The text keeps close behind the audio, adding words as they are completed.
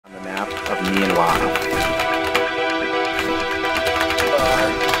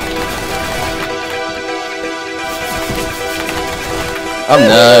I'm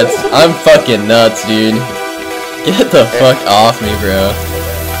nuts. I'm fucking nuts, dude. Get the fuck off me, bro.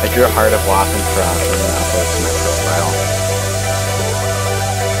 I drew a heart of Waffen Frost and then upload to my profile.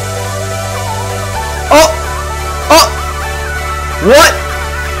 Oh! Oh! What?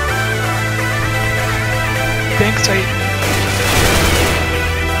 Thanks, Titan.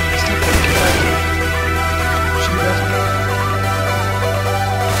 Stop thinking about it. Shoot it up.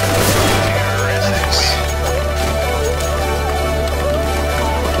 Nice.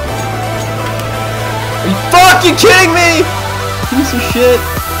 Are you fucking kidding me? Piece of shit.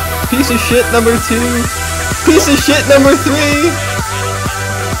 Piece of shit number 2. Piece of shit number 3.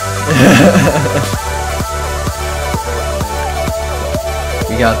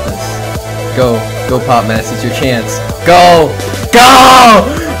 We got this. Go. Go, Pop Mess. It's your chance. Go! Go!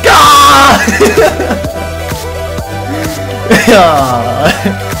 Go!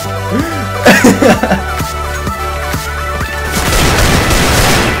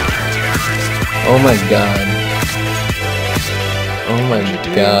 Oh my god. Oh my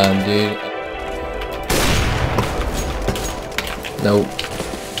god, dude. Nope.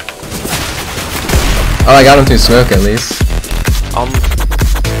 Oh, I got him through smoke at least.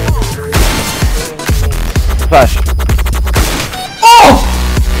 Flash. Oh!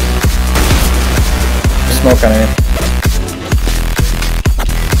 Smoke on it.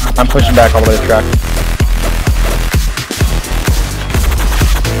 I'm pushing back all the way to the truck.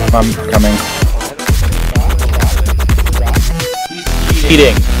 I'm coming.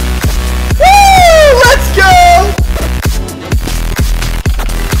 Eating. Woo! Let's go!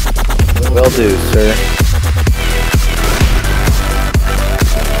 Will do, sir.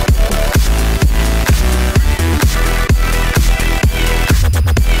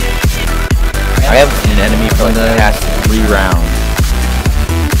 I have an enemy for like the past 3 rounds.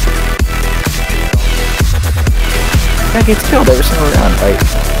 That gets killed every single round, right?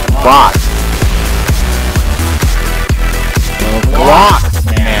 Block. Block,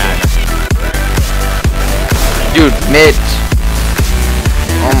 man. Dude, mid.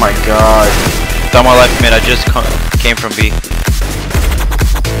 Oh my god. Down my left mid, I just came from B.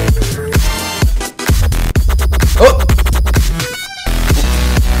 Oh!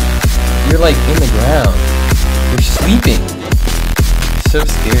 You're like in the ground. You're sleeping. It's so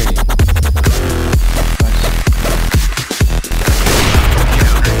scary.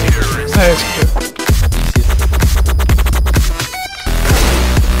 Nice.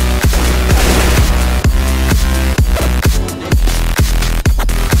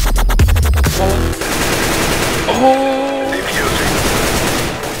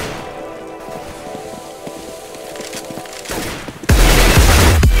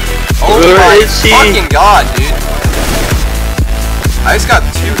 Oh my fucking god, dude. I just got 2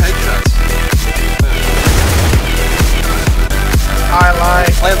 headshots. I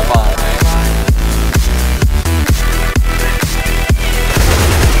like. Play the bomb, man.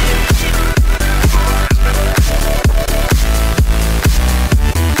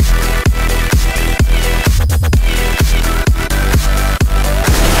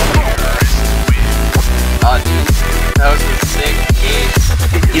 Oh, dude. That was a sick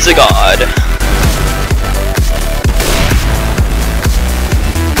case. He's a god.